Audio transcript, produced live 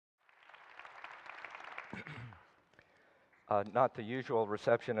Not the usual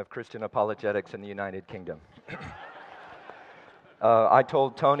reception of Christian apologetics in the United Kingdom. I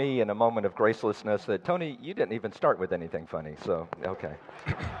told Tony in a moment of gracelessness that, Tony, you didn't even start with anything funny, so, okay.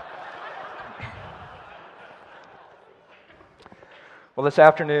 Well, this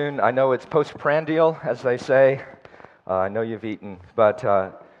afternoon, I know it's postprandial, as they say. I know you've eaten, but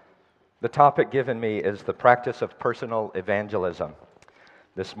the topic given me is the practice of personal evangelism.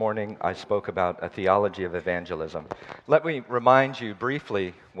 This morning, I spoke about a theology of evangelism. Let me remind you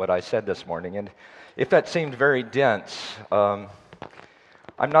briefly what I said this morning, and if that seemed very dense, I'm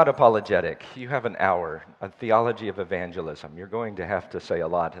not apologetic. You have an hour, a theology of evangelism. You're going to have to say a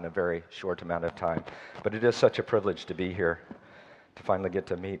lot in a very short amount of time, but it is such a privilege to be here, to finally get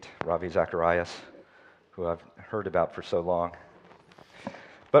to meet Ravi Zacharias, who I've heard about for so long.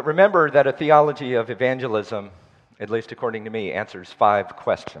 But remember that a theology of evangelism, at least according to me, answers 5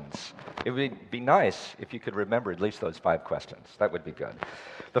 questions. It would be nice if you could remember at least those 5 questions. That would be good.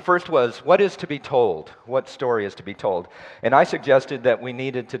 The first was, what is to be told? What story is to be told? And I suggested that we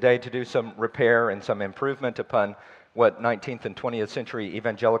needed today to do some repair and some improvement upon what 19th and 20th century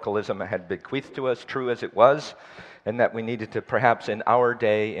evangelicalism had bequeathed to us, true as it was, and that we needed to perhaps in our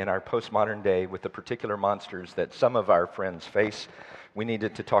day, in our postmodern day, with the particular monsters that some of our friends face, we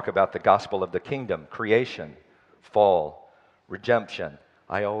needed to talk about the gospel of the kingdom, creation, fall, redemption.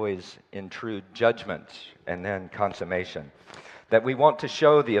 I always intrude judgment and then consummation. That we want to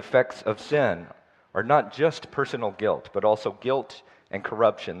show the effects of sin are not just personal guilt, but also guilt and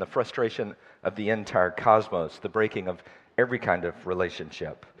corruption, the frustration of the entire cosmos, the breaking of every kind of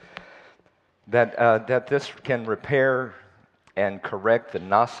relationship. That this can repair and correct the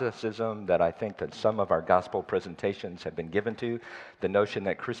Gnosticism that I think that some of our gospel presentations have been given to, the notion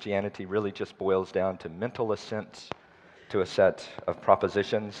that Christianity really just boils down to mental assent to a set of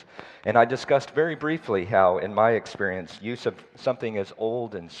propositions. And I discussed very briefly how, in my experience, use of something as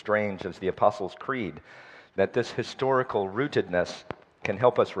old and strange as the Apostles' Creed, that this historical rootedness can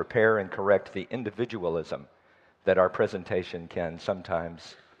help us repair and correct the individualism that our presentation can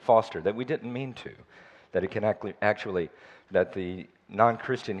sometimes foster, that we didn't mean to, that it can actually that the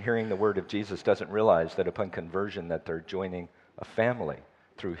non-Christian hearing the word of Jesus doesn't realize that upon conversion that they're joining a family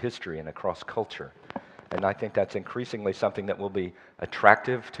through history and across culture. And I think that's increasingly something that will be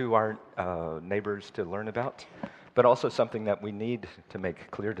attractive to our neighbors to learn about, but also something that we need to make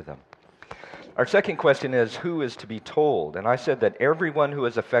clear to them. Our second question is, who is to be told? And I said that everyone who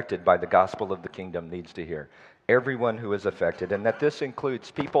is affected by the gospel of the kingdom needs to hear. Everyone who is affected, and that this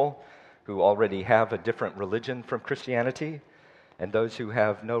includes people who already have a different religion from Christianity, and those who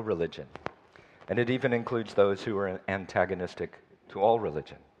have no religion. And it even includes those who are antagonistic to all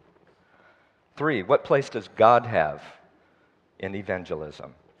religion. 3, what place does God have in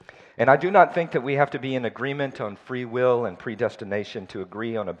evangelism? And I do not think that we have to be in agreement on free will and predestination to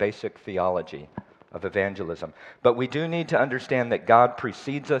agree on a basic theology of evangelism. But we do need to understand that God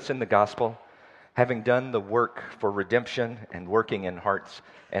precedes us in the gospel, having done the work for redemption and working in hearts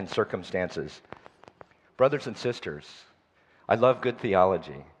and circumstances. Brothers and sisters, I love good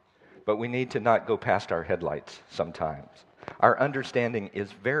theology, but we need to not go past our headlights sometimes. Our understanding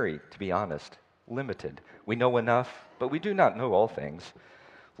is very, to be honest, limited. We know enough, but we do not know all things.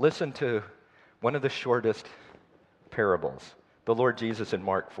 Listen to one of the shortest parables. The Lord Jesus in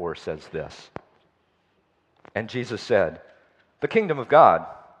Mark 4 says this. And Jesus said, "The kingdom of God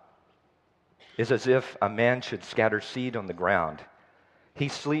is as if a man should scatter seed on the ground. He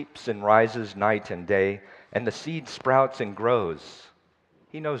sleeps and rises night and day, and the seed sprouts and grows.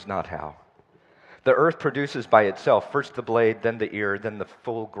 He knows not how. The earth produces by itself first the blade, then the ear, then the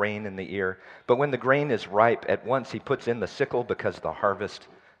full grain in the ear. But when the grain is ripe, at once he puts in the sickle because the harvest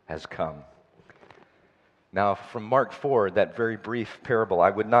has come." Now, from Mark 4, that very brief parable, I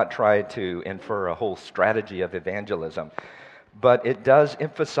would not try to infer a whole strategy of evangelism, but it does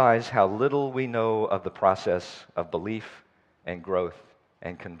emphasize how little we know of the process of belief and growth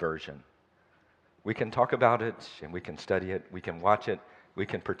and conversion. We can talk about it, and we can study it, we can watch it, we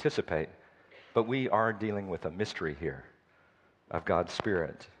can participate, but we are dealing with a mystery here of God's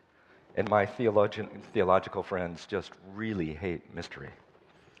Spirit. And my theological friends just really hate mystery.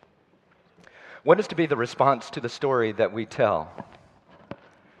 What is to be the response to the story that we tell?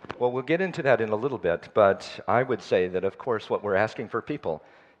 Well, we'll get into that in a little bit, but I would say that, of course, what we're asking for people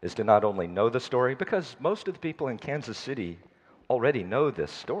is to not only know the story, because most of the people in Kansas City already know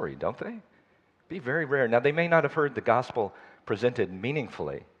this story, don't they? Be very rare. Now, they may not have heard the gospel presented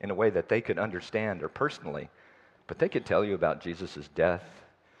meaningfully in a way that they could understand or personally, but they could tell you about Jesus' death,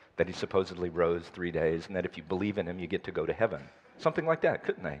 that he supposedly rose 3 days, and that if you believe in him, you get to go to heaven. Something like that,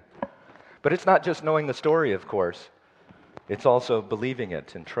 couldn't they? But it's not just knowing the story, of course. It's also believing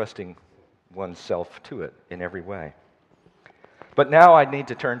it and trusting oneself to it in every way. But now I need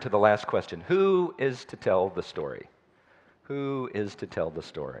to turn to the last question. Who is to tell the story? Who is to tell the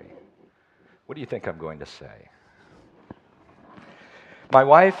story? What do you think I'm going to say? My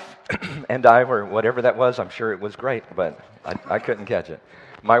wife and I were, whatever that was, I'm sure it was great, but I couldn't catch it.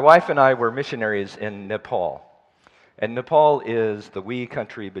 My wife and I were missionaries in Nepal. And Nepal is the wee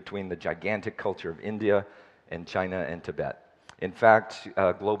country between the gigantic culture of India and China and Tibet. In fact,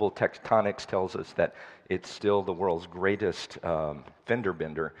 global tectonics tells us that it's still the world's greatest fender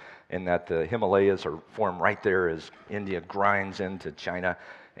bender, in that the Himalayas are formed right there as India grinds into China,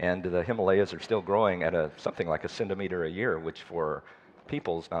 and the Himalayas are still growing at something like a centimeter a year, which for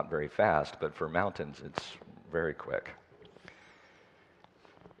people's not very fast, but for mountains it's very quick.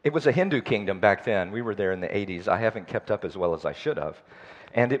 It was a Hindu kingdom back then. We were there in the 80s. I haven't kept up as well as I should have.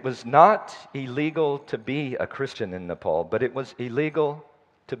 And it was not illegal to be a Christian in Nepal, but it was illegal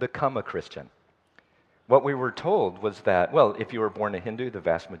to become a Christian. What we were told was that, well, if you were born a Hindu, the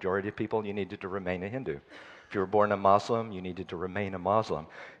vast majority of people, you needed to remain a Hindu. If you were born a Muslim, you needed to remain a Muslim.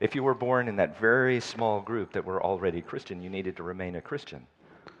 If you were born in that very small group that were already Christian, you needed to remain a Christian.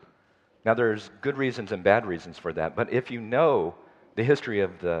 Now, there's good reasons and bad reasons for that, but if you know the history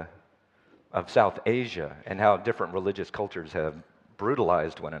of South Asia and how different religious cultures have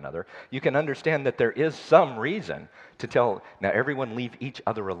brutalized one another, you can understand that there is some reason to tell, now everyone leave each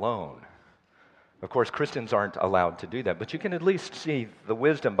other alone. Of course, Christians aren't allowed to do that, but you can at least see the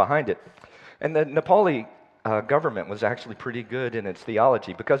wisdom behind it. And the Nepali government was actually pretty good in its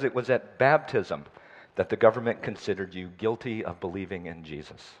theology, because it was at baptism that the government considered you guilty of believing in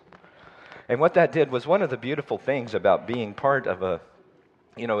Jesus. And what that did was one of the beautiful things about being part of a,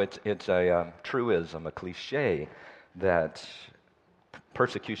 it's a truism, a cliche, that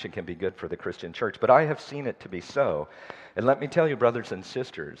persecution can be good for the Christian church. But I have seen it to be so. And let me tell you, brothers and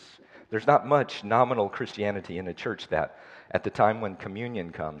sisters, there's not much nominal Christianity in a church that at the time when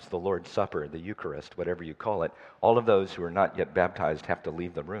communion comes, the Lord's Supper, the Eucharist, whatever you call it, all of those who are not yet baptized have to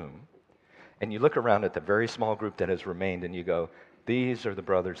leave the room. And you look around at the very small group that has remained and you go, these are the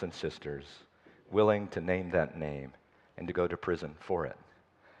brothers and sisters willing to name that name and to go to prison for it.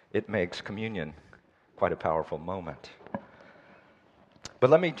 It makes communion quite a powerful moment.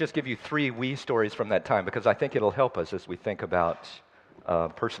 But let me just give you 3 wee stories from that time, because I think it'll help us as we think about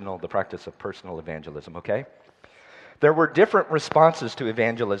the practice of personal evangelism, okay? There were different responses to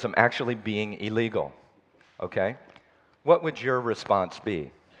evangelism actually being illegal, okay? What would your response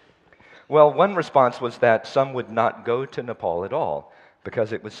be? Well, one response was that some would not go to Nepal at all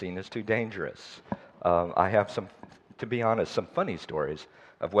because it was seen as too dangerous. I have to be honest, some funny stories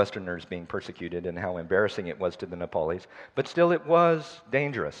of Westerners being persecuted and how embarrassing it was to the Nepalis, but still it was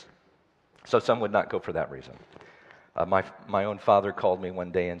dangerous. So some would not go for that reason. My own father called me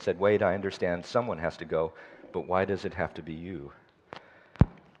one day and said, Wade, I understand someone has to go, but why does it have to be you?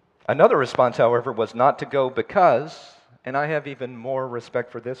 Another response, however, was not to go because, and I have even more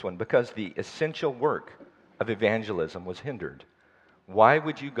respect for this one, because the essential work of evangelism was hindered. Why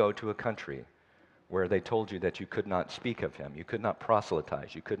would you go to a country where they told you that you could not speak of him, you could not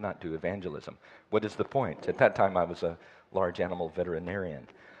proselytize, you could not do evangelism? What is the point? At that time, I was a large animal veterinarian,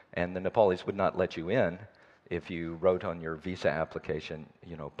 and the Nepalis would not let you in if you wrote on your visa application,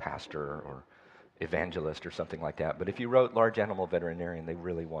 pastor or evangelist or something like that. But if you wrote large animal veterinarian, they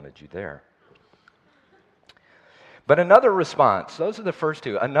really wanted you there. But another response, those are the first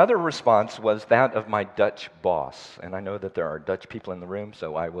 2. Another response was that of my Dutch boss. And I know that there are Dutch people in the room,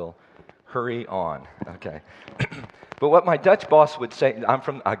 so I will hurry on. Okay. But what my Dutch boss would say,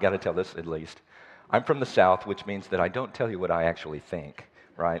 I got to tell this at least. I'm from the South, which means that I don't tell you what I actually think,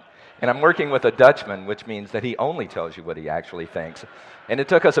 right? And I'm working with a Dutchman, which means that he only tells you what he actually thinks. And it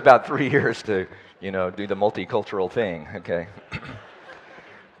took us about 3 years to, do the multicultural thing, okay?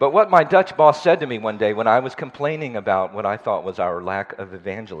 But what my Dutch boss said to me one day when I was complaining about what I thought was our lack of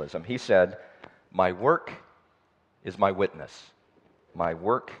evangelism, he said, my work is my witness. My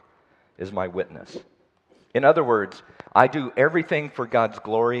work is my witness. In other words, I do everything for God's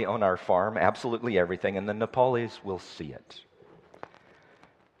glory on our farm, absolutely everything, and the Nepalis will see it.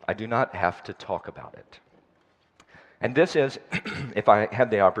 I do not have to talk about it. And this is, if I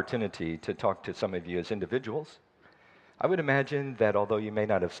had the opportunity to talk to some of you as individuals, I would imagine that although you may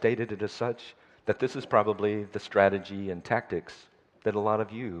not have stated it as such, that this is probably the strategy and tactics that a lot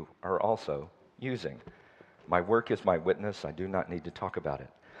of you are also using. My work is my witness. I do not need to talk about it.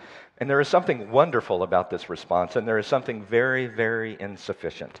 And there is something wonderful about this response, and there is something very, very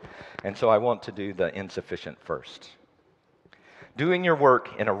insufficient. And so I want to do the insufficient first. Doing your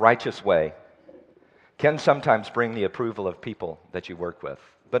work in a righteous way can sometimes bring the approval of people that you work with,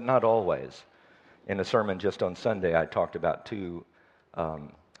 but not always. In a sermon just on Sunday, I talked about two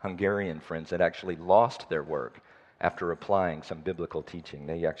Hungarian friends that actually lost their work after applying some biblical teaching.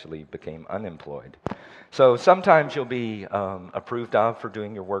 They actually became unemployed. So sometimes you'll be approved of for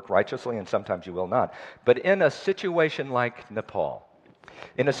doing your work righteously, and sometimes you will not. But in a situation like Nepal,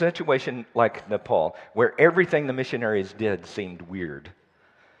 where everything the missionaries did seemed weird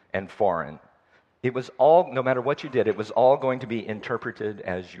and foreign, it was all, no matter what you did, it was all going to be interpreted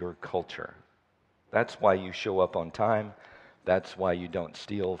as your culture. That's why you show up on time. That's why you don't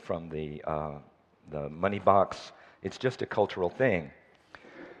steal from the money box. It's just a cultural thing.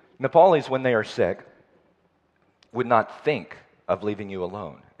 Nepalis, when they are sick, would not think of leaving you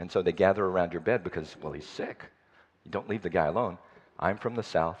alone. And so they gather around your bed because, well, he's sick. You don't leave the guy alone. I'm from the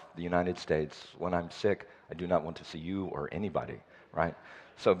South, the United States. When I'm sick, I do not want to see you or anybody, right?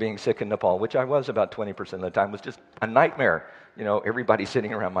 So being sick in Nepal, which I was about 20% of the time, was just a nightmare. You know, everybody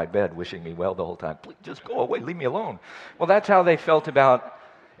sitting around my bed wishing me well the whole time. Please just go away, leave me alone. Well, that's how they felt about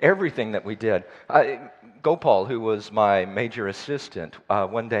everything that we did. Gopal, who was my major assistant,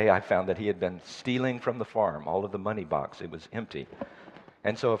 one day I found that he had been stealing from the farm, all of the money box. It was empty.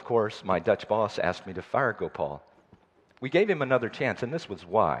 And so, of course, my Dutch boss asked me to fire Gopal. We gave him another chance, and this was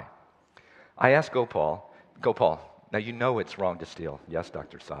why. I asked Gopal, now you know it's wrong to steal. Yes,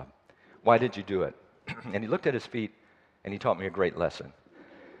 Dr. Saab. Why did you do it? And he looked at his feet, and he taught me a great lesson.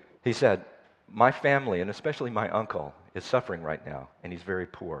 He said, my family, and especially my uncle, is suffering right now, and he's very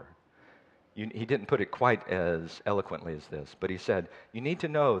poor. He didn't put it quite as eloquently as this, but he said, you need to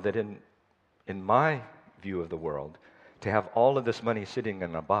know that in my view of the world, to have all of this money sitting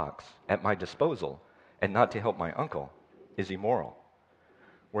in a box at my disposal and not to help my uncle is immoral.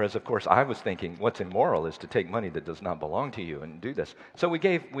 Whereas, of course, I was thinking what's immoral is to take money that does not belong to you and do this. So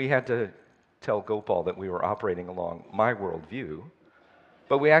we had to tell Gopal that we were operating along my worldview,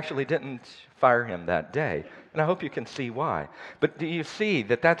 but we actually didn't fire him that day. And I hope you can see why. But do you see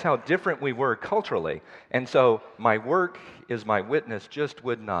that that's how different we were culturally? And so my work is my witness just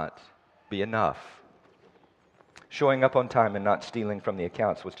would not be enough. Showing up on time and not stealing from the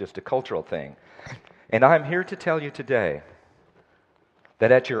accounts was just a cultural thing. And I'm here to tell you today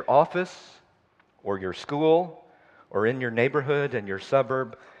that at your office or your school or in your neighborhood and your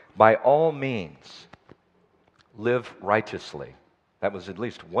suburb, by all means, live righteously. That was at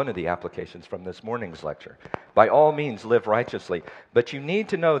least one of the applications from this morning's lecture. By all means, live righteously. But you need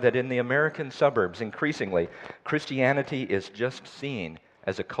to know that in the American suburbs, increasingly, Christianity is just seen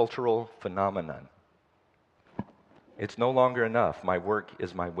as a cultural phenomenon. It's no longer enough. My work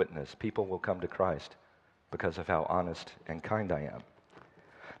is my witness. People will come to Christ because of how honest and kind I am.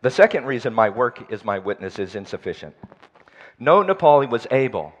 The second reason my work is my witness is insufficient. No Nepali was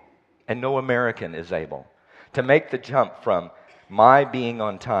able, and no American is able, to make the jump from my being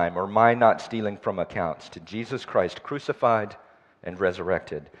on time or my not stealing from accounts to Jesus Christ crucified and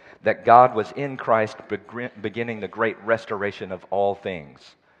resurrected, that God was in Christ beginning the great restoration of all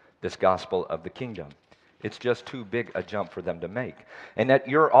things, this gospel of the kingdom. It's just too big a jump for them to make. And at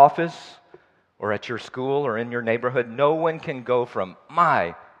your office or at your school or in your neighborhood, no one can go from,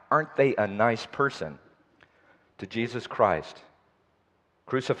 aren't they a nice person, to Jesus Christ,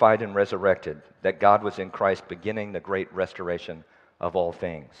 crucified and resurrected, that God was in Christ beginning the great restoration of all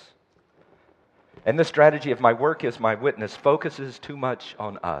things. And the strategy of my work as my witness focuses too much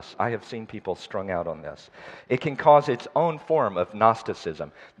on us. I have seen people strung out on this. It can cause its own form of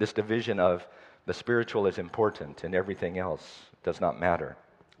Gnosticism, this division of the spiritual is important and everything else does not matter.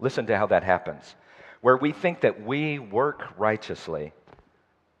 Listen to how that happens. Where we think that we work righteously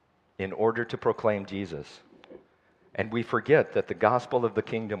in order to proclaim Jesus, and we forget that the gospel of the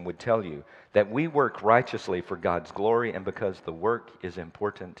kingdom would tell you that we work righteously for God's glory and because the work is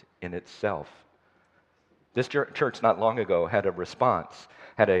important in itself. This church not long ago had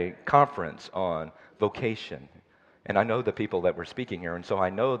a conference on vocation. And I know the people that were speaking here, and so I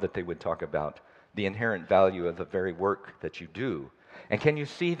know that they would talk about the inherent value of the very work that you do. And can you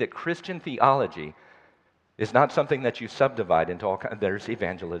see that Christian theology is not something that you subdivide into all kinds? There's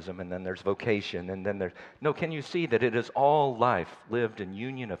evangelism, and then there's vocation, and then there's... No, can you see that it is all life lived in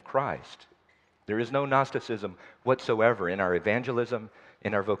union of Christ? There is no Gnosticism whatsoever in our evangelism,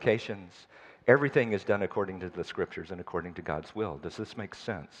 in our vocations. Everything is done according to the Scriptures and according to God's will. Does this make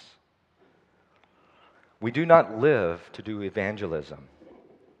sense? We do not live to do evangelism.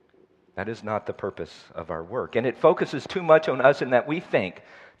 That is not the purpose of our work. And it focuses too much on us in that we think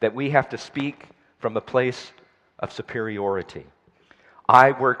that we have to speak from a place of superiority.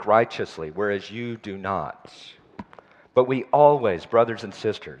 I work righteously, whereas you do not. But we always, brothers and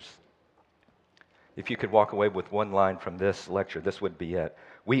sisters, If you could walk away with one line from this lecture, this would be it.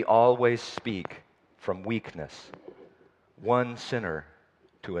 We always speak from weakness, one sinner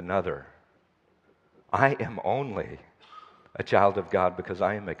to another. I am only a child of God because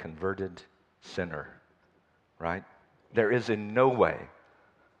I am a converted sinner, right? There is in no way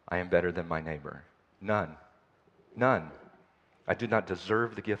I am better than my neighbor. None. None. I do not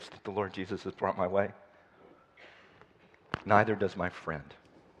deserve the gifts that the Lord Jesus has brought my way. Neither does my friend.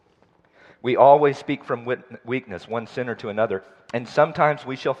 We always speak from weakness, one sinner to another, and sometimes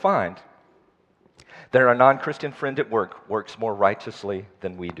we shall find that our non-Christian friend at work works more righteously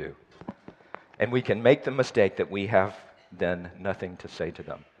than we do. And we can make the mistake that we have then nothing to say to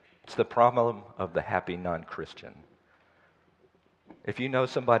them. It's the problem of the happy non-Christian. If you know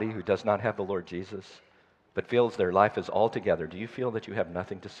somebody who does not have the Lord Jesus, but feels their life is all together, do you feel that you have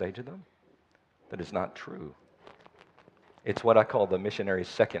nothing to say to them? That is not true. It's what I call the missionary's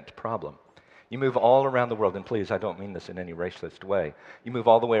second problem. You move all around the world, and please, I don't mean this in any racist way. You move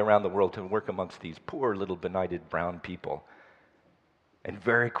all the way around the world to work amongst these poor little benighted brown people. And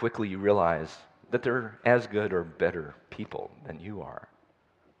very quickly you realize that they're as good or better people than you are.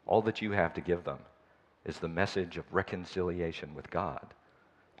 All that you have to give them is the message of reconciliation with God.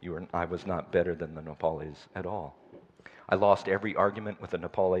 I was not better than the Nepalis at all. I lost every argument with the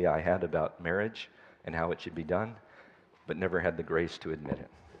Nepali I had about marriage and how it should be done, but never had the grace to admit it.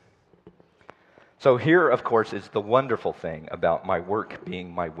 So here, of course, is the wonderful thing about my work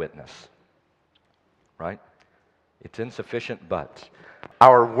being my witness, right? It's insufficient, but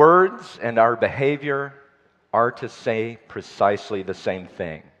our words and our behavior are to say precisely the same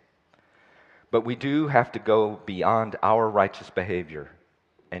thing. But we do have to go beyond our righteous behavior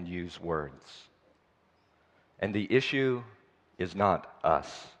and use words. And the issue is not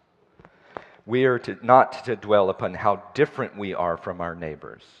us. We are not to dwell upon how different we are from our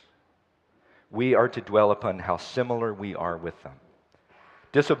neighbors. We are to dwell upon how similar we are with them.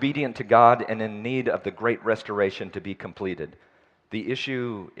 Disobedient to God and in need of the great restoration to be completed. The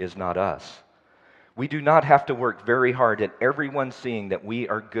issue is not us. We do not have to work very hard at everyone seeing that we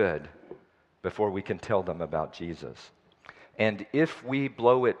are good before we can tell them about Jesus. And if we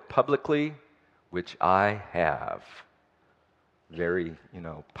blow it publicly, which I have, very,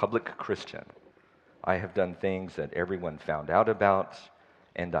 public Christian, I have done things that everyone found out about,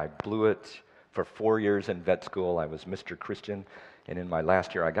 and I blew it. For 4 years in vet school, I was Mr. Christian, and in my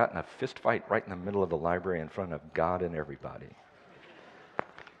last year, I got in a fist fight right in the middle of the library in front of God and everybody.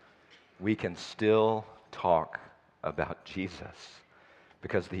 We can still talk about Jesus,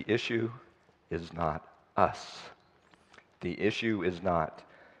 because the issue is not us. The issue is not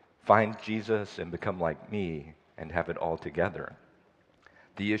find Jesus and become like me and have it all together.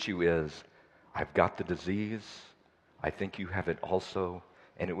 The issue is, I've got the disease, I think you have it also,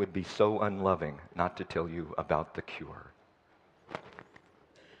 and it would be so unloving not to tell you about the cure.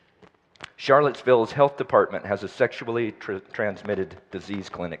 Charlottesville's health department has a sexually transmitted disease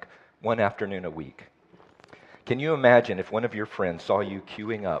clinic one afternoon a week. Can you imagine if one of your friends saw you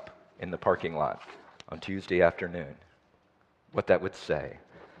queuing up in the parking lot on Tuesday afternoon? What that would say.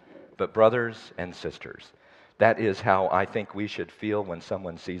 But brothers and sisters, that is how I think we should feel when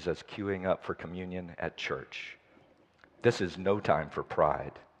someone sees us queuing up for communion at church. This is no time for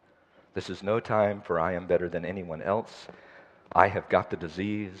pride. This is no time for I am better than anyone else. I have got the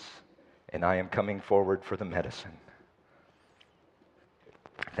disease, and I am coming forward for the medicine.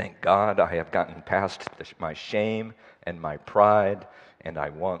 Thank God I have gotten past my shame and my pride, and I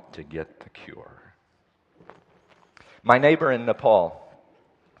want to get the cure. My neighbor in Nepal,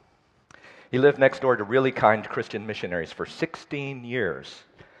 he lived next door to really kind Christian missionaries for 16 years.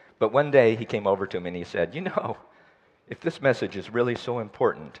 But one day he came over to me and he said, if this message is really so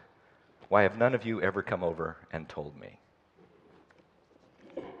important, why have none of you ever come over and told me?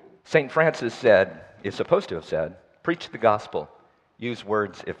 St. Francis is supposed to have said, preach the gospel, use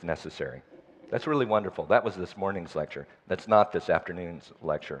words if necessary. That's really wonderful. That was this morning's lecture. That's not this afternoon's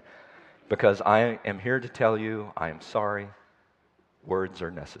lecture. Because I am here to tell you, I am sorry, words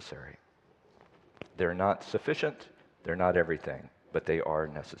are necessary. They're not sufficient, they're not everything, but they are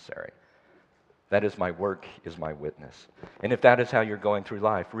necessary. That is my work, is my witness. And if that is how you're going through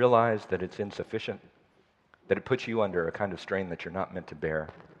life, realize that it's insufficient, that it puts you under a kind of strain that you're not meant to bear,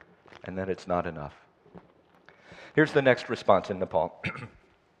 and that it's not enough. Here's the next response in Nepal.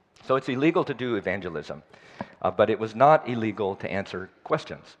 So it's illegal to do evangelism, but it was not illegal to answer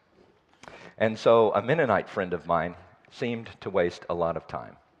questions. And so a Mennonite friend of mine seemed to waste a lot of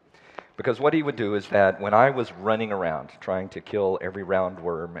time. Because what he would do is that when I was running around trying to kill every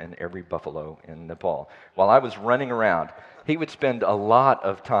roundworm and every buffalo in Nepal, while I was running around, he would spend a lot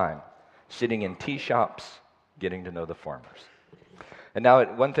of time sitting in tea shops, getting to know the farmers. And now,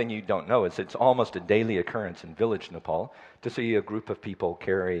 one thing you don't know is it's almost a daily occurrence in village Nepal to see a group of people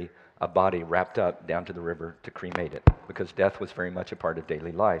carry a body wrapped up down to the river to cremate it, because death was very much a part of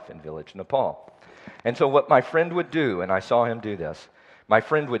daily life in village Nepal. And so what my friend would do, and I saw him do this, my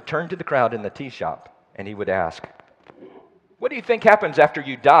friend would turn to the crowd in the tea shop and he would ask, "What do you think happens after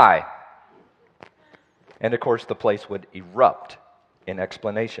you die?" And of course the place would erupt in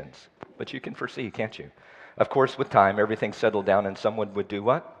explanations. But you can foresee, can't you? Of course, with time, everything settled down and someone would do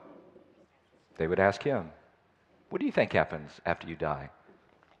what? They would ask him, "What do you think happens after you die?"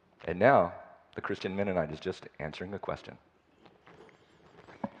 And now, the Christian Mennonite is just answering a question.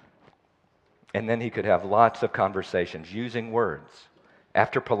 And then he could have lots of conversations using words,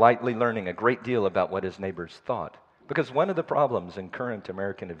 after politely learning a great deal about what his neighbors thought. Because one of the problems in current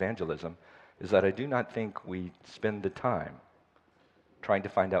American evangelism is that I do not think we spend the time trying to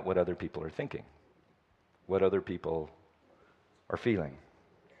find out what other people are thinking, what other people are feeling.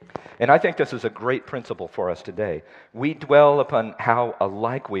 And I think this is a great principle for us today. We dwell upon how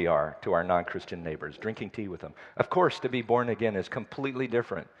alike we are to our non-Christian neighbors, drinking tea with them. Of course, to be born again is completely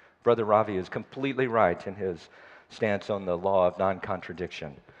different. Brother Ravi is completely right in his stance on the law of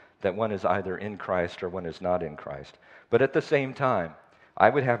non-contradiction, that one is either in Christ or one is not in Christ. But at the same time, I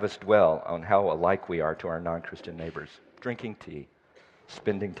would have us dwell on how alike we are to our non-Christian neighbors, drinking tea,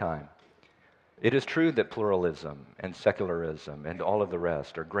 spending time. It is true that pluralism and secularism and all of the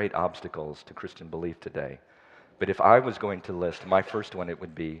rest are great obstacles to Christian belief today. But if I was going to list my first one, it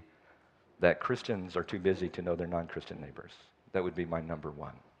would be that Christians are too busy to know their non-Christian neighbors. That would be my number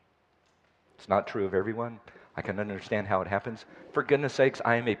one. It's not true of everyone. I can understand how it happens. For goodness sakes,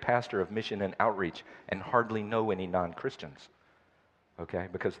 I am a pastor of mission and outreach and hardly know any non-Christians. Okay?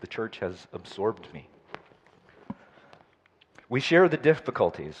 Because the church has absorbed me. We share the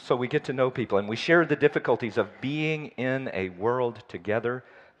difficulties, so we get to know people, and we share the difficulties of being in a world together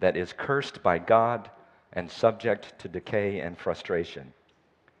that is cursed by God and subject to decay and frustration.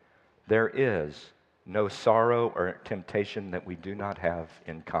 There is no sorrow or temptation that we do not have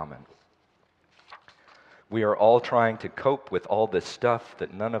in common. We are all trying to cope with all this stuff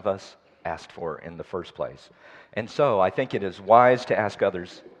that none of us asked for in the first place. And so I think it is wise to ask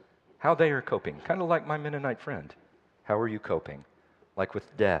others how they are coping, kind of like my Mennonite friend. How are you coping? Like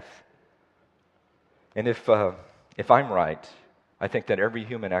with death. And if I'm right, I think that every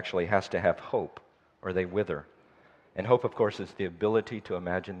human actually has to have hope, or they wither. And hope, of course, is the ability to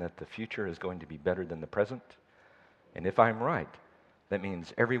imagine that the future is going to be better than the present. And if I'm right, that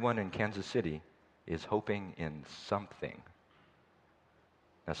means everyone in Kansas City is hoping in something.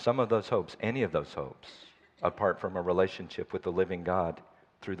 Now, some of those hopes, any of those hopes, apart from a relationship with the living God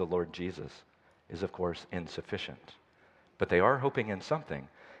through the Lord Jesus, is, of course, insufficient. But they are hoping in something.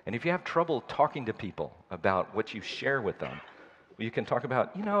 And if you have trouble talking to people about what you share with them, you can talk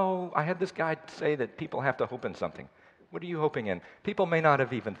about, I had this guy say that people have to hope in something. What are you hoping in? People may not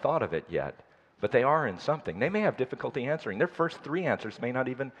have even thought of it yet, but they are in something. They may have difficulty answering. Their first three answers may not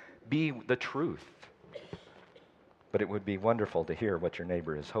even be the truth. But it would be wonderful to hear what your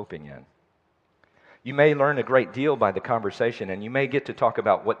neighbor is hoping in. You may learn a great deal by the conversation, and you may get to talk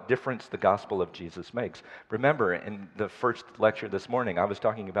about what difference the gospel of Jesus makes. Remember, in the first lecture this morning, I was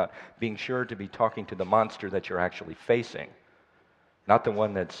talking about being sure to be talking to the monster that you're actually facing, not the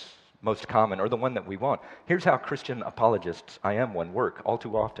one that's most common or the one that we want. Here's how Christian apologists, I am one, work all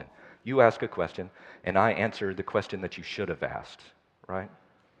too often. You ask a question, and I answer the question that you should have asked, right?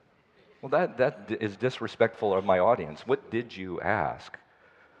 Well, that is disrespectful of my audience. What did you ask?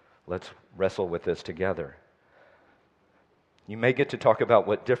 Let's wrestle with this together. You may get to talk about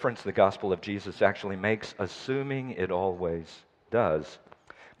what difference the gospel of Jesus actually makes, assuming it always does.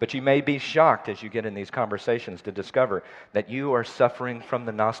 But you may be shocked as you get in these conversations to discover that you are suffering from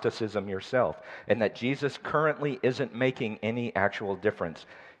the Gnosticism yourself, and that Jesus currently isn't making any actual difference,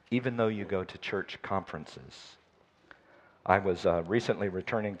 even though you go to church conferences. I was recently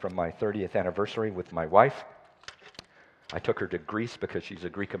returning from my 30th anniversary with my wife. I took her to Greece because she's a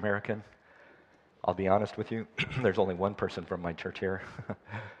Greek American. I'll be honest with you, there's only one person from my church here.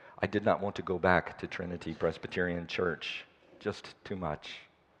 I did not want to go back to Trinity Presbyterian Church. Just too much.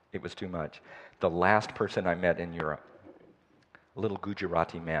 It was too much. The last person I met in Europe, a little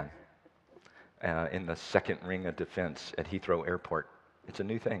Gujarati man in the second ring of defense at Heathrow Airport. It's a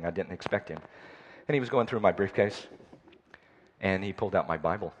new thing. I didn't expect him. And he was going through my briefcase, and he pulled out my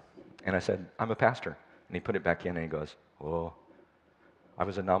Bible. And I said, I'm a pastor. And he put it back in, and he goes, oh, I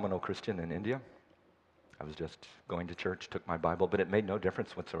was a nominal Christian in India. I was just going to church, took my Bible, but it made no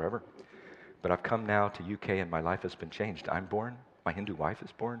difference whatsoever. But I've come now to UK, and my life has been changed. I'm born My Hindu wife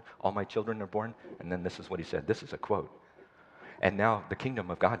is born. All my children are born. And then this is what he said. This is a quote. And now the kingdom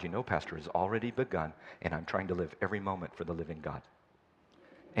of God, Pastor, has already begun, and I'm trying to live every moment for the living God.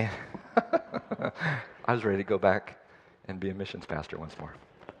 And I was ready to go back and be a missions pastor once more.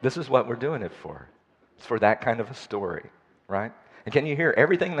 This is what we're doing it for. It's for that kind of a story, right? And can you hear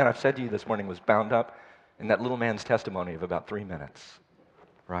everything that I've said to you this morning was bound up in that little man's testimony of about 3 minutes,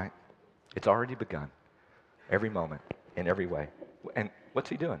 right? It's already begun, every moment, in every way. And what's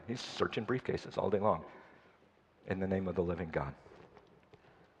he doing? He's searching briefcases all day long in the name of the living God.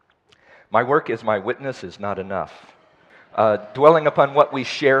 My work as my witness is not enough. Dwelling upon what we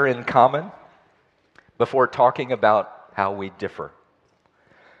share in common before talking about how we differ.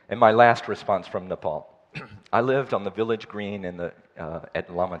 And my last response from Nepal. I lived on the village green at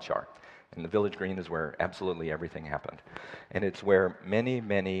Lamachar. And the village green is where absolutely everything happened. And it's where many,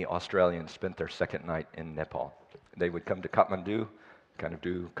 many Australians spent their second night in Nepal. They would come to Kathmandu,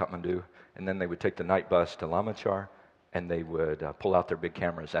 and then they would take the night bus to Lamachar, and they would pull out their big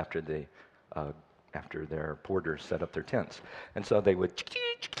cameras after their porters set up their tents. And so they would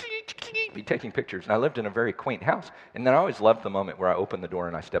be taking pictures. And I lived in a very quaint house. And then I always loved the moment where I opened the door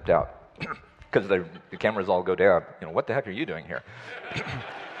and I stepped out. Because the cameras all go down. What the heck are you doing here?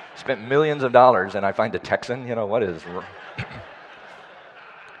 Spent millions of dollars and I find a Texan, what is...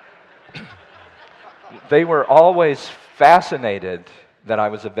 They were always fascinated that I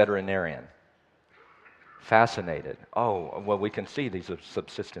was a veterinarian. Fascinated. Oh, well, we can see these are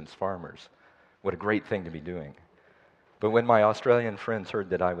subsistence farmers. What a great thing to be doing. But when my Australian friends heard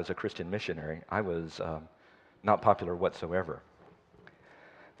that I was a Christian missionary, I was not popular whatsoever.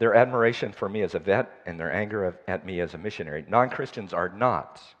 Their admiration for me as a vet and their anger at me as a missionary. Non-Christians are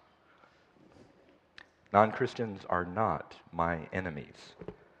not my enemies,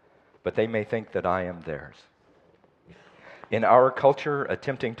 but they may think that I am theirs. In our culture,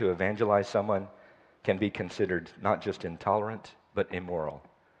 attempting to evangelize someone can be considered not just intolerant, but immoral.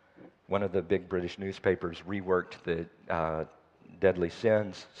 One of the big British newspapers reworked the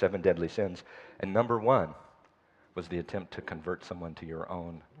 7 deadly sins, and number 1 was the attempt to convert someone to your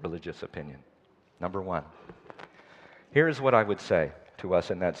own religious opinion. Number 1. Here's what I would say to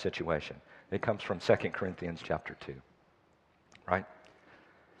us in that situation. It comes from 2 Corinthians chapter 2, right?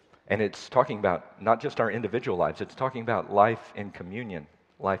 And it's talking about not just our individual lives, it's talking about life in communion,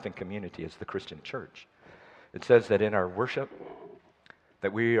 life in community as the Christian church. It says that in our worship,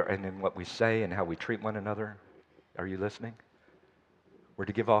 that we are, and in what we say and how we treat one another, are you listening? We're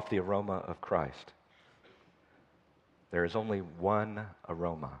to give off the aroma of Christ. There is only one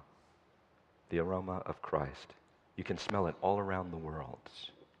aroma, the aroma of Christ. You can smell it all around the world.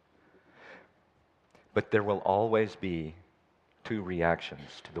 But there will always be 2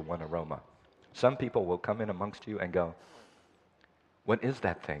 reactions to the one aroma. Some people will come in amongst you and go, what is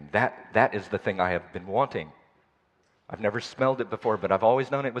that thing? That is the thing I have been wanting. I've never smelled it before, but I've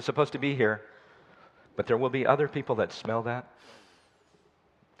always known it was supposed to be here. But there will be other people that smell that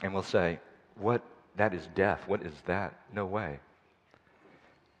and will say, what? That is death. What is that? No way.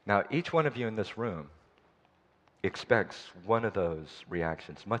 Now, each one of you in this room expects one of those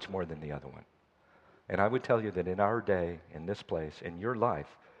reactions much more than the other one. And I would tell you that in our day, in this place, in your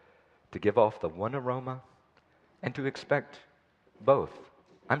life, to give off the one aroma and to expect both.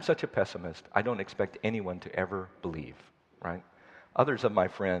 I'm such a pessimist, I don't expect anyone to ever believe, right? Others of my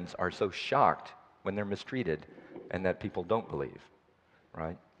friends are so shocked when they're mistreated and that people don't believe,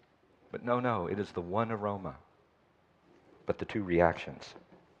 right? But no, it is the one aroma, but the 2 reactions.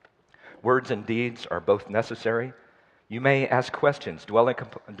 Words and deeds are both necessary. You may ask questions,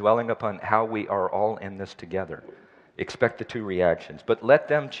 dwelling upon how we are all in this together. Expect the 2 reactions, but let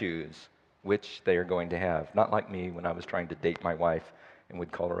them choose which they are going to have. Not like me when I was trying to date my wife and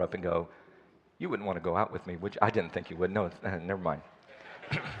would call her up and go, you wouldn't want to go out with me, would you? I didn't think you would. No, never mind.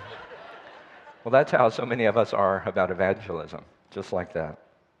 Well, that's how so many of us are about evangelism, just like that.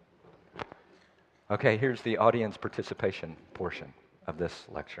 Okay, here's the audience participation portion of this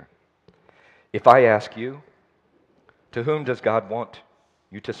lecture. If I ask you, to whom does God want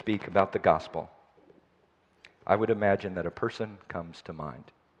you to speak about the gospel? I would imagine that a person comes to mind.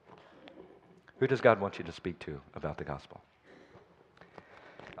 Who does God want you to speak to about the gospel?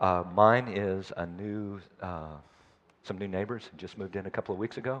 Mine is some new neighbors who just moved in a couple of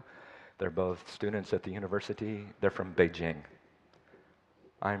weeks ago. They're both students at the university. They're from Beijing.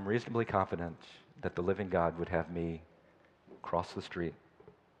 I'm reasonably confident that the living God would have me cross the street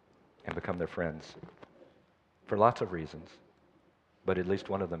and become their friends for lots of reasons, but at least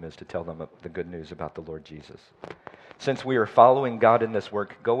one of them is to tell them the good news about the Lord Jesus. Since we are following God in this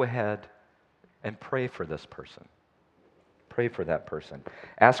work, go ahead and pray for this person. Pray for that person.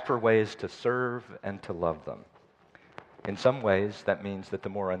 Ask for ways to serve and to love them. In some ways, that means that the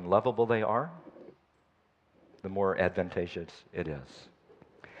more unlovable they are, the more advantageous it is.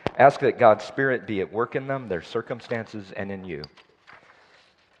 Ask that God's Spirit be at work in them, their circumstances, and in you.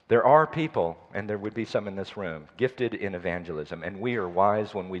 There are people, and there would be some in this room, gifted in evangelism, and we are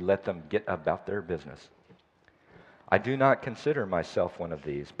wise when we let them get about their business. I do not consider myself one of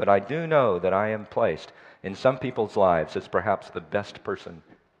these, but I do know that I am placed in some people's lives as perhaps the best person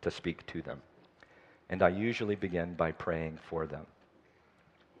to speak to them. And I usually begin by praying for them.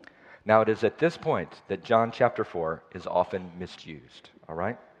 Now, it is at this point that John chapter 4 is often misused, all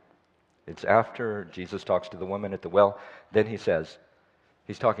right? It's after Jesus talks to the woman at the well. Then he says,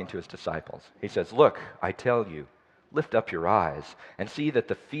 he's talking to his disciples. He says, "Look, I tell you, lift up your eyes and see that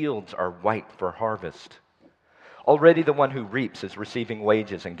the fields are white for harvest. Already the one who reaps is receiving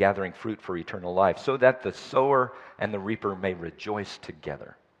wages and gathering fruit for eternal life, so that the sower and the reaper may rejoice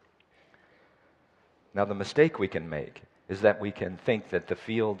together." Now, the mistake we can make is that we can think that the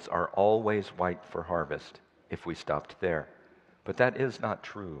fields are always white for harvest if we stopped there. But that is not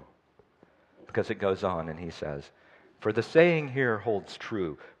true, because it goes on and he says, "For the saying here holds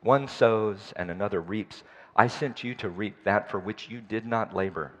true, one sows and another reaps. I sent you to reap that for which you did not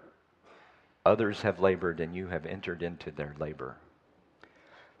labor. Others have labored and you have entered into their labor."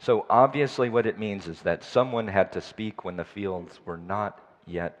 So obviously what it means is that someone had to speak when the fields were not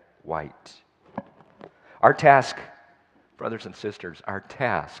yet white. Our task, brothers and sisters, our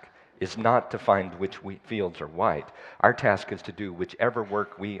task is not to find which fields are white. Our task is to do whichever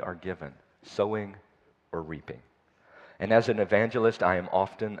work we are given, sowing or reaping. And as an evangelist, I am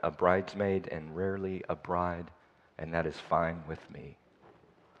often a bridesmaid and rarely a bride, and that is fine with me.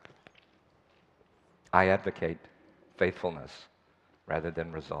 I advocate faithfulness rather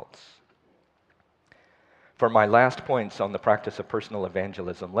than results. For my last points on the practice of personal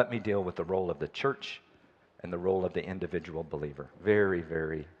evangelism, let me deal with the role of the church and the role of the individual believer very,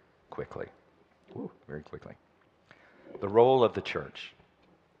 very quickly. Very quickly. The role of the church.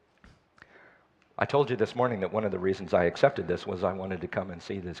 I told you this morning that one of the reasons I accepted this was I wanted to come and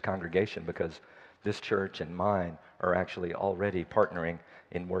see this congregation, because this church and mine are actually already partnering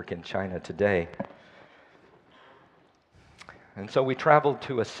in work in China today. And so we traveled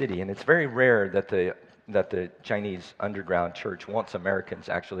to a city, and it's very rare that the Chinese underground church wants Americans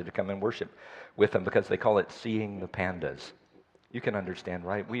actually to come and worship with them, because they call it seeing the pandas. You can understand,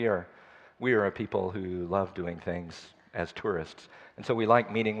 right? We are a people who love doing things as tourists. And so we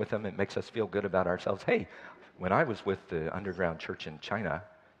like meeting with them. It makes us feel good about ourselves. Hey, when I was with the underground church in China,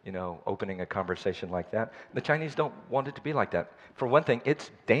 opening a conversation like that, the Chinese don't want it to be like that. For one thing,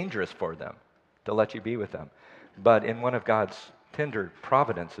 it's dangerous for them to let you be with them. But in one of God's tender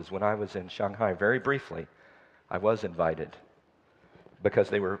providences, when I was in Shanghai, very briefly, I was invited because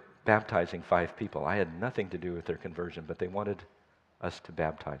they were baptizing 5 people. I had nothing to do with their conversion, but they wanted us to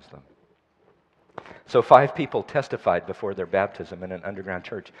baptize them. So 5 people testified before their baptism in an underground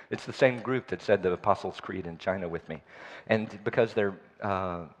church. It's the same group that said the Apostles' Creed in China with me. And because they're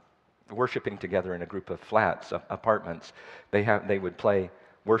worshiping together in a group of flats, apartments, they would play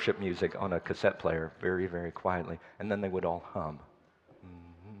worship music on a cassette player very, very quietly, and then they would all hum.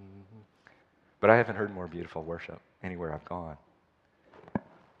 But I haven't heard more beautiful worship anywhere I've gone,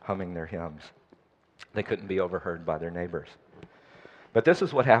 humming their hymns. They couldn't be overheard by their neighbors. But this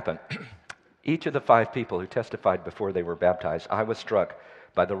is what happened. Each of the 5 people who testified before they were baptized, I was struck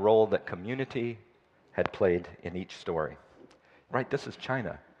by the role that community had played in each story. Right, this is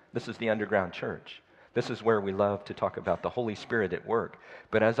China. This is the underground church. This is where we love to talk about the Holy Spirit at work.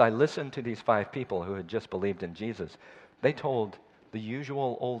 But as I listened to these 5 people who had just believed in Jesus, they told the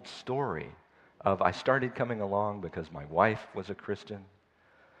usual old story of, I started coming along because my wife was a Christian,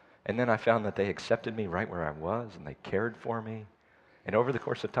 and then I found that they accepted me right where I was, and they cared for me. And over the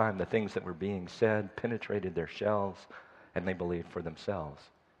course of time, the things that were being said penetrated their shells, and they believed for themselves.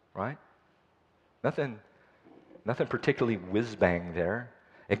 Right? Nothing particularly whiz-bang there.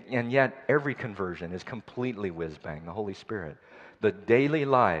 And yet, every conversion is completely whiz-bang, the Holy Spirit. The daily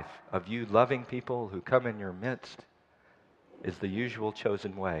life of you loving people who come in your midst is the usual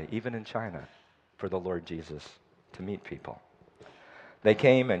chosen way, even in China, for the Lord Jesus to meet people. They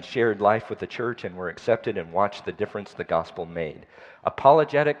came and shared life with the church and were accepted and watched the difference the gospel made.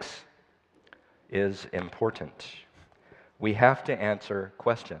 Apologetics is important. We have to answer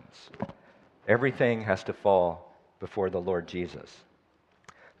questions. Everything has to fall before the Lord Jesus.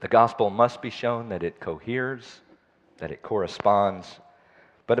 The gospel must be shown that it coheres, that it corresponds.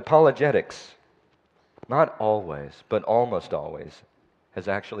 But apologetics, not always, but almost always, has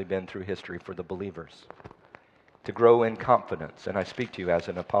actually been through history for the believers. to grow in confidence, and I speak to you as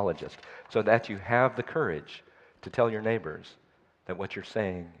an apologist, so that you have the courage to tell your neighbors that what you're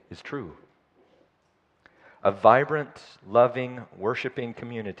saying is true. A vibrant, loving, worshiping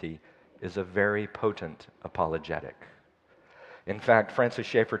community is a very potent apologetic. In fact, Francis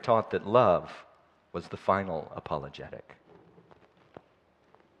Schaeffer taught that love was the final apologetic.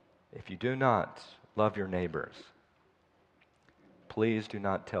 If you do not love your neighbors, please do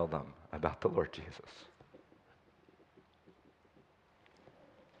not tell them about the Lord Jesus,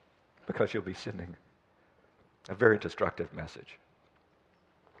 because you'll be sending a very destructive message.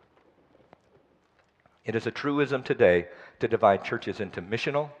 It is a truism today to divide churches into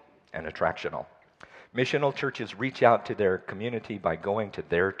missional and attractional. Missional churches reach out to their community by going to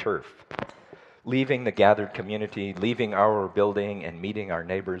their turf, leaving the gathered community, leaving our building, and meeting our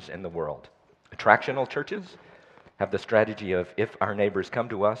neighbors in the world. Attractional churches have the strategy of, if our neighbors come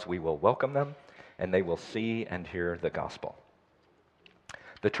to us, we will welcome them, and they will see and hear the gospel.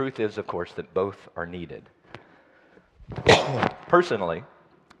 The truth is, of course, that both are needed. Personally,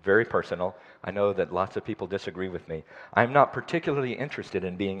 very personal, I know that lots of people disagree with me. I'm not particularly interested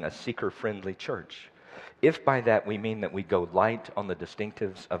in being a seeker-friendly church. If by that we mean that we go light on the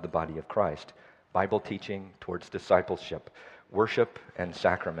distinctives of the body of Christ, Bible teaching towards discipleship, worship and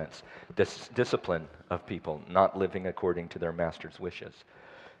sacraments, discipline of people not living according to their master's wishes.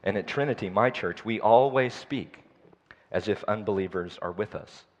 And at Trinity, my church, we always speak as if unbelievers are with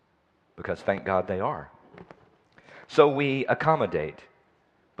us, because thank God they are. So we accommodate,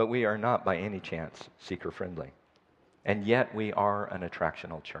 but we are not by any chance seeker-friendly. And yet we are an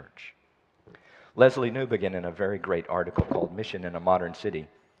attractional church. Leslie Newbegin, in a very great article called Mission in a Modern City,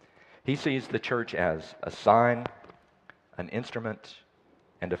 he sees the church as a sign, an instrument,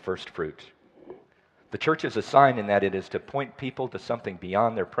 and a first fruit. The church is a sign in that it is to point people to something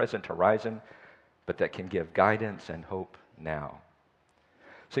beyond their present horizon, but that can give guidance and hope now.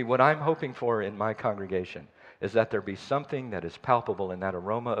 See, what I'm hoping for in my congregation is that there be something that is palpable in that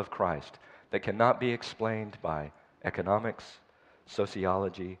aroma of Christ that cannot be explained by economics,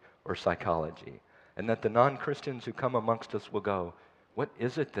 sociology, or psychology, and that the non-Christians who come amongst us will go, what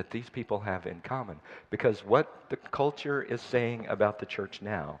is it that these people have in common? Because what the culture is saying about the church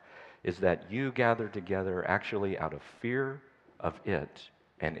now is that you gather together actually out of fear of it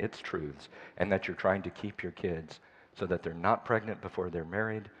and its truths, and that you're trying to keep your kids so that they're not pregnant before they're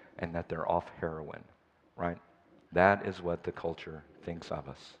married and that they're off heroin, right? That is what the culture thinks of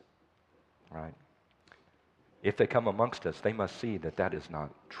us, right? If they come amongst us, they must see that that is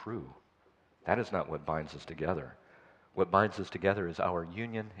not true. That is not what binds us together. What binds us together is our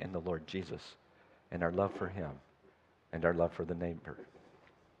union in the Lord Jesus and our love for Him and our love for the neighbor.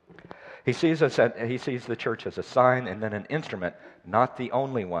 He sees the church as a sign and then an instrument, not the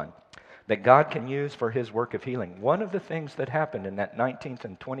only one, that God can use for His work of healing. One of the things that happened in that 19th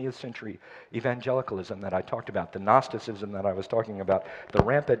and 20th century evangelicalism that I talked about, the Gnosticism that I was talking about, the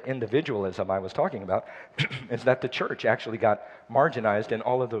rampant individualism I was talking about, is that the church actually got marginalized and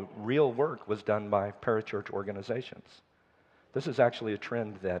all of the real work was done by parachurch organizations. This is actually a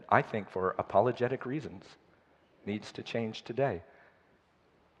trend that I think, for apologetic reasons, needs to change today.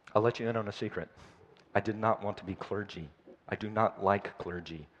 I'll let you in on a secret. I did not want to be clergy. I do not like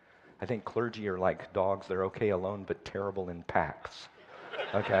clergy. I think clergy are like dogs. They're okay alone, but terrible in packs.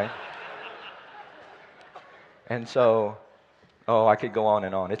 Okay? And so, I could go on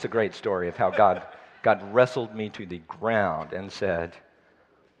and on. It's a great story of how God wrestled me to the ground and said,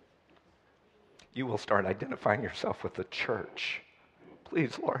 you will start identifying yourself with the church.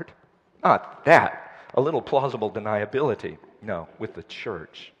 Please, Lord. Not that. A little plausible deniability. No, with the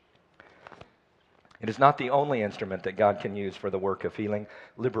church. It is not the only instrument that God can use for the work of healing,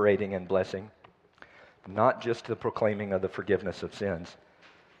 liberating, and blessing. Not just the proclaiming of the forgiveness of sins.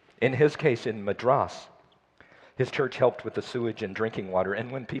 In his case, in Madras, his church helped with the sewage and drinking water.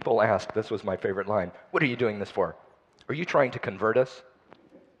 And when people asked, this was my favorite line, what are you doing this for? Are you trying to convert us?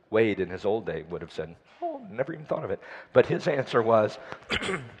 Wade, in his old day, would have said, never even thought of it. But his answer was,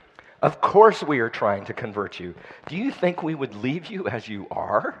 of course we are trying to convert you. Do you think we would leave you as you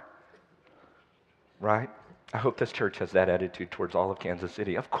are? Right? I hope this church has that attitude towards all of Kansas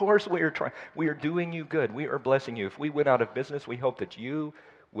City. Of course we are trying. We are doing you good. We are blessing you. If we went out of business, we hope that you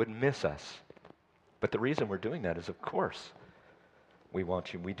would miss us. But the reason we're doing that is, of course, we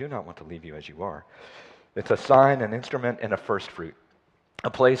want you. We do not want to leave you as you are. It's a sign, an instrument, and a first fruit. A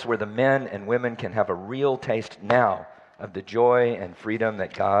place where the men and women can have a real taste now of the joy and freedom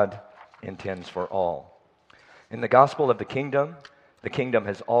that God intends for all. In the gospel of the kingdom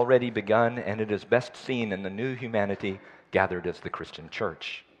has already begun, and it is best seen in the new humanity gathered as the Christian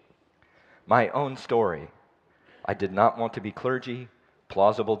church. My own story I did not want to be clergy,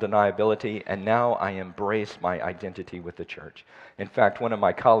 plausible deniability, and now I embrace my identity with the church. In fact, one of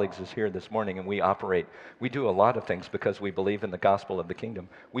my colleagues is here this morning, and we do a lot of things because we believe in the gospel of the kingdom.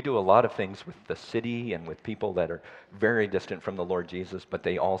 We do a lot of things with the city and with people that are very distant from the Lord Jesus, but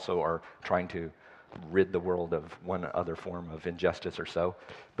they also are trying to rid the world of one other form of injustice or so.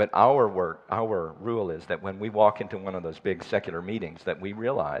 But our rule is that when we walk into one of those big secular meetings, that we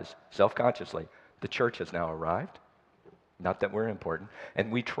realize, self-consciously, the church has now arrived. Not that we're important.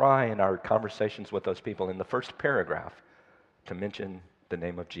 And we try in our conversations with those people in the first paragraph to mention the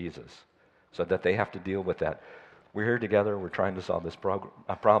name of Jesus so that they have to deal with that. We're here together. We're trying to solve this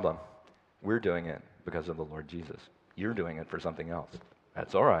problem. We're doing it because of the Lord Jesus. You're doing it for something else.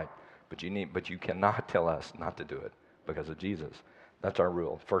 That's all right. But you cannot tell us not to do it because of Jesus. That's our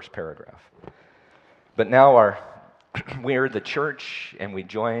rule, first paragraph. But now we are the church, and we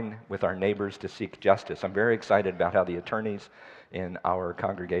join with our neighbors to seek justice. I'm very excited about how the attorneys in our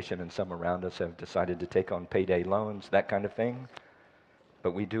congregation and some around us have decided to take on payday loans, that kind of thing.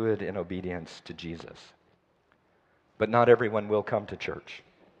 But we do it in obedience to Jesus. But not everyone will come to church.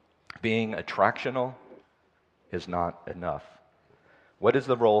 Being attractional is not enough. What is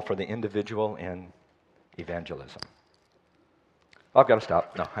the role for the individual in evangelism? I've got to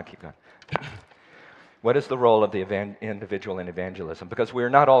stop. No, I keep going. What is the role of the individual in evangelism? Because we are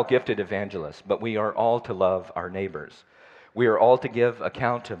not all gifted evangelists, but we are all to love our neighbors. We are all to give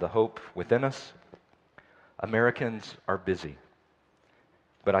account of the hope within us. Americans are busy,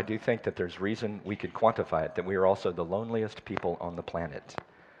 but I do think that there's reason we could quantify it, that we are also the loneliest people on the planet.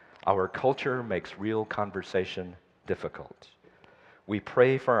 Our culture makes real conversation difficult. We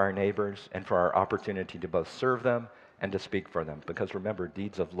pray for our neighbors and for our opportunity to both serve them and to speak for them. Because remember,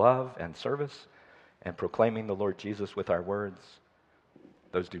 deeds of love and service and proclaiming the Lord Jesus with our words,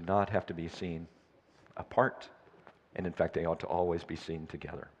 those do not have to be seen apart. And in fact, they ought to always be seen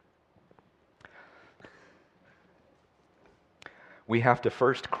together. We have to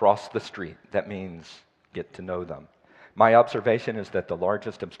first cross the street. That means get to know them. My observation is that the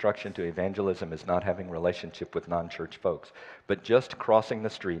largest obstruction to evangelism is not having relationship with non-church folks. But just crossing the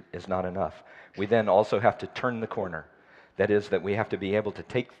street is not enough. We then also have to turn the corner. That is, that we have to be able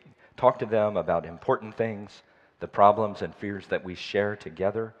to talk to them about important things, the problems and fears that we share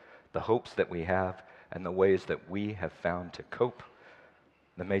together, the hopes that we have, and the ways that we have found to cope.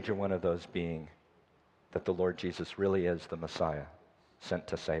 The major one of those being that the Lord Jesus really is the Messiah, sent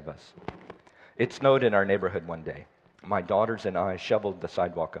to save us. It snowed in our neighborhood one day. My daughters and I shoveled the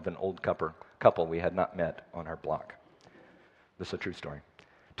sidewalk of an old couple we had not met on our block. This is a true story.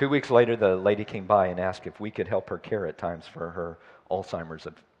 2 weeks later, the lady came by and asked if we could help her care at times for her Alzheimer's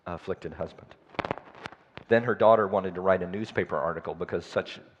afflicted husband. Then her daughter wanted to write a newspaper article because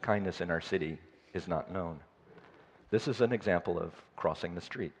such kindness in our city is not known. This is an example of crossing the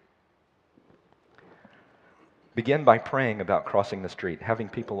street. Begin by praying about crossing the street, having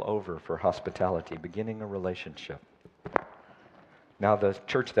people over for hospitality, beginning a relationship. Now, the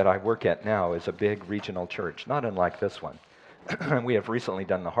church that I work at now is a big regional church, not unlike this one. We have recently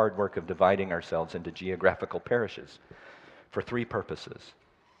done the hard work of dividing ourselves into geographical parishes for 3 purposes: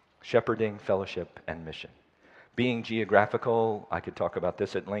 shepherding, fellowship, and mission. Being geographical, I could talk about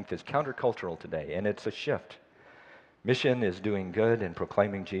this at length, is countercultural today, and it's a shift. Mission is doing good and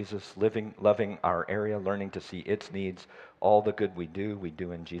proclaiming Jesus, loving our area, learning to see its needs. All the good we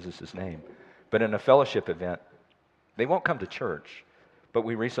do in Jesus' name. But in a fellowship event, they won't come to church, but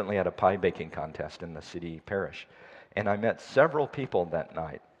we recently had a pie baking contest in the city parish, and I met several people that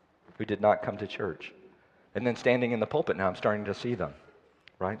night who did not come to church. And then standing in the pulpit now, I'm starting to see them,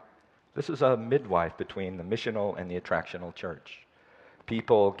 right? This is a midwife between the missional and the attractional church.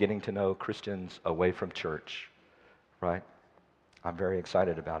 People getting to know Christians away from church, right? I'm very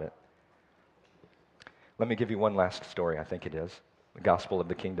excited about it. Let me give you one last story, I think it is. The gospel of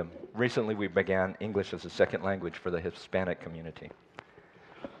the kingdom. Recently, we began English as a second language for the Hispanic community.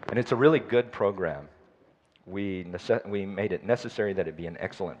 And it's a really good program. We made it necessary that it be an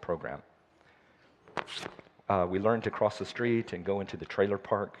excellent program. We learned to cross the street and go into the trailer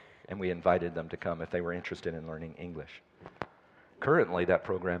park, and we invited them to come if they were interested in learning English. Currently, that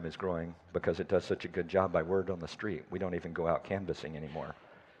program is growing because it does such a good job by word on the street. We don't even go out canvassing anymore.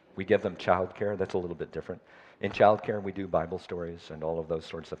 We give them childcare. That's a little bit different. In childcare, we do Bible stories and all of those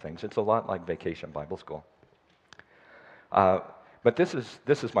sorts of things. It's a lot like Vacation Bible School. But this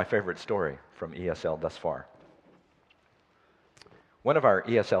is my favorite story from ESL thus far. One of our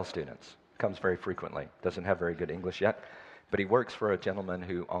ESL students comes very frequently, doesn't have very good English yet, but he works for a gentleman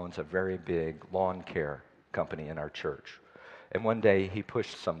who owns a very big lawn care company in our church. And one day he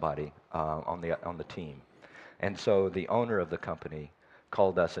pushed somebody on the team. And so the owner of the company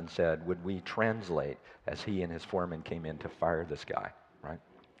called us and said, would we translate as he and his foreman came in to fire this guy, right?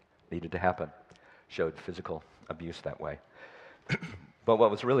 Needed to happen. Showed physical abuse that way. But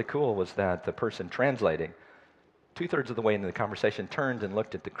what was really cool was that the person translating, 2/3 of the way into the conversation, turned and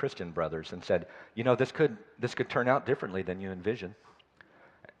looked at the Christian brothers and said, you know, this could turn out differently than you envision.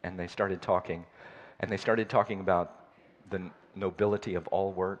 And they started talking. And they started talking about the nobility of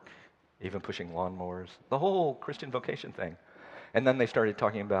all work, even pushing lawnmowers, the whole Christian vocation thing. And then they started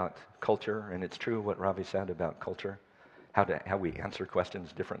talking about culture, and it's true what Ravi said about culture, how we answer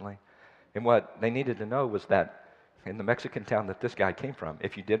questions differently. And what they needed to know was that in the Mexican town that this guy came from,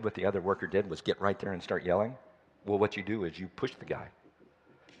 if you did what the other worker did was get right there and start yelling, well, what you do is you push the guy.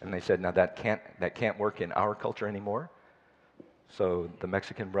 And they said, now that can't work in our culture anymore. So the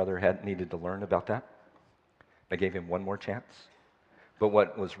Mexican brother needed to learn about that. They gave him one more chance. But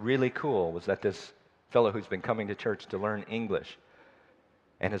what was really cool was that this fellow who's been coming to church to learn English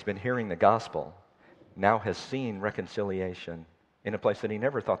and has been hearing the gospel now has seen reconciliation in a place that he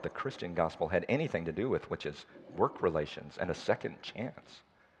never thought the Christian gospel had anything to do with, which is work relations and a second chance.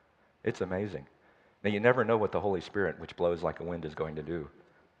 It's amazing. Now, you never know what the Holy Spirit, which blows like a wind, is going to do.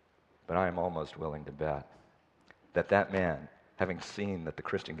 But I am almost willing to bet that that man, having seen that the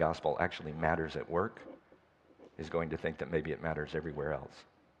Christian gospel actually matters at work, is going to think that maybe it matters everywhere else.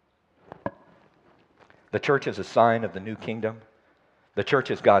 The church is a sign of the new kingdom. The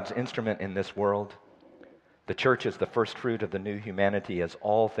church is God's instrument in this world. The church is the first fruit of the new humanity as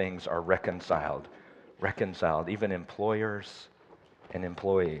all things are reconciled, even employers and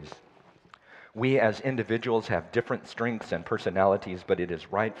employees. We as individuals have different strengths and personalities, but it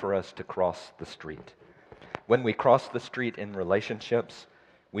is right for us to cross the street. When we cross the street in relationships,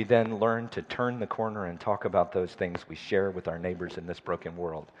 we then learn to turn the corner and talk about those things we share with our neighbors in this broken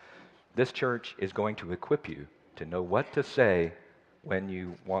world. This church is going to equip you to know what to say when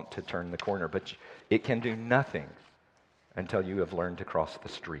you want to turn the corner, but it can do nothing until you have learned to cross the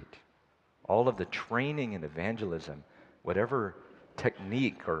street. All of the training in evangelism, whatever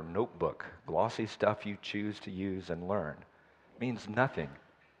technique or notebook, glossy stuff you choose to use and learn, means nothing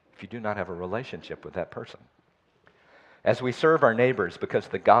if you do not have a relationship with that person. As we serve our neighbors, because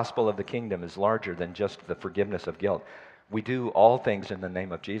the gospel of the kingdom is larger than just the forgiveness of guilt, we do all things in the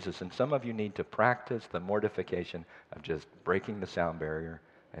name of Jesus. And some of you need to practice the mortification of just breaking the sound barrier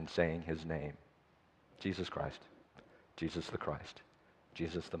and saying his name. Jesus Christ, Jesus the Christ,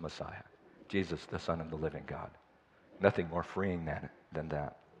 Jesus the Messiah, Jesus the Son of the living God. Nothing more freeing than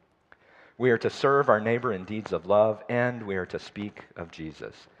that. We are to serve our neighbor in deeds of love, and we are to speak of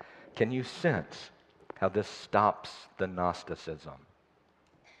Jesus. Can you sense how this stops the Gnosticism?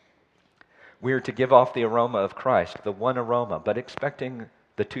 We are to give off the aroma of Christ, the one aroma, but expecting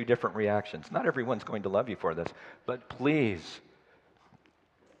the two different reactions. Not everyone's going to love you for this, but please.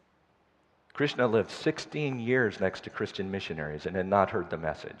 Krishna lived 16 years next to Christian missionaries and had not heard the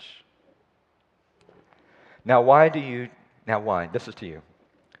message. Now why? This is to you.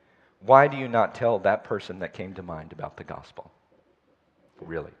 Why do you not tell that person that came to mind about the gospel?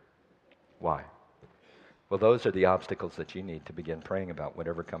 Really? Why? Well, those are the obstacles that you need to begin praying about,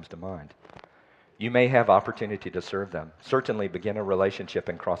 whatever comes to mind. You may have opportunity to serve them. Certainly begin a relationship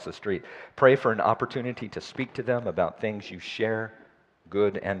and cross the street. Pray for an opportunity to speak to them about things you share,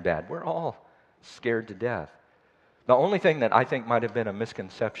 good and bad. We're all scared to death. The only thing that I think might have been a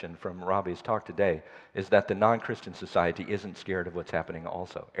misconception from Robbie's talk today is that the non-Christian society isn't scared of what's happening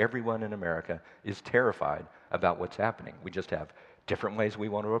also. Everyone in America is terrified about what's happening. We just have different ways we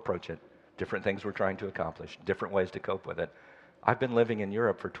want to approach it, different things we're trying to accomplish, different ways to cope with it. I've been living in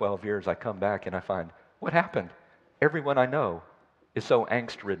Europe for 12 years. I come back and I find, what happened? Everyone I know is so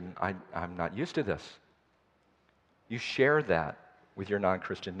angst-ridden. I'm not used to this. You share that with your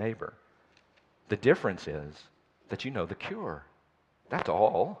non-Christian neighbor. The difference is that you know the cure. That's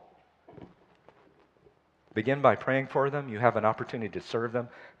all. Begin by praying for them. You have an opportunity to serve them.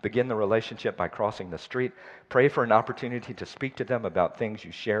 Begin the relationship by crossing the street. Pray for an opportunity to speak to them about things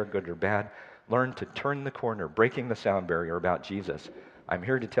you share, good or bad. Learn to turn the corner, breaking the sound barrier about Jesus. I'm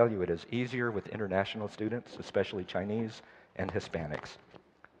here to tell you it is easier with international students, especially Chinese and Hispanics.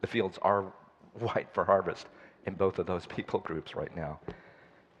 The fields are white for harvest in both of those people groups right now.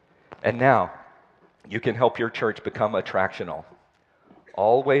 And now, you can help your church become attractional,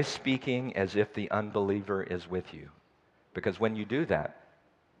 always speaking as if the unbeliever is with you. Because when you do that,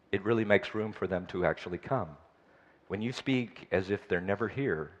 it really makes room for them to actually come. When you speak as if they're never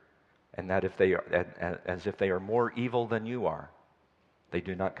here, and that if they are, as if they are more evil than you are, they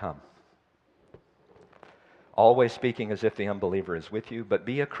do not come. Always speaking as if the unbeliever is with you, but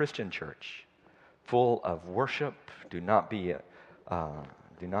be a Christian church. full of worship. Do not be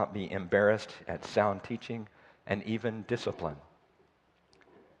embarrassed at sound teaching and even discipline.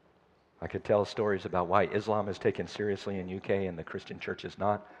 I could tell stories about why Islam is taken seriously in UK and the Christian church is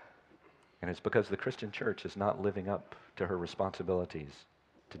not. And it's because the Christian church is not living up to her responsibilities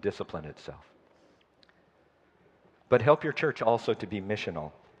to discipline itself. But help your church also to be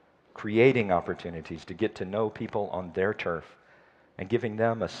missional, creating opportunities to get to know people on their turf and giving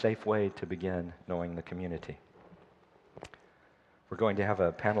them a safe way to begin knowing the community. We're going to have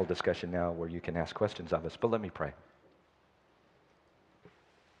a panel discussion now where you can ask questions of us, but let me pray.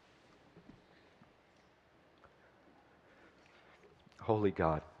 Holy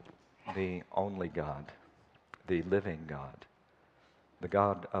God, the only God, the living God, the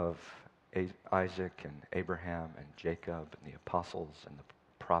God of Isaac and Abraham and Jacob and the apostles and the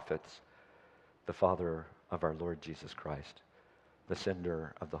prophets, the Father of our Lord Jesus Christ, the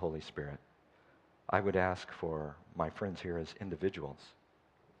sender of the Holy Spirit. I would ask for my friends here as individuals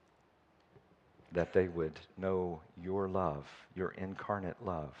that they would know your love, your incarnate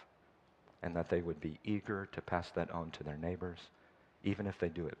love, and that they would be eager to pass that on to their neighbors, even if they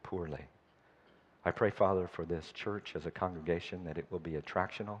do it poorly. I pray, Father, for this church as a congregation that it will be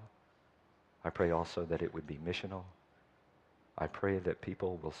attractional. I pray also that it would be missional. I pray that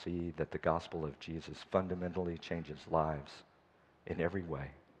people will see that the gospel of Jesus fundamentally changes lives in every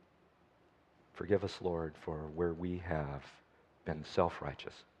way. Forgive us, Lord, for where we have been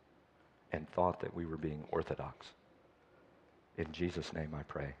self-righteous and thought that we were being orthodox. In Jesus' name I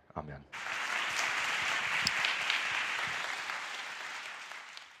pray. Amen.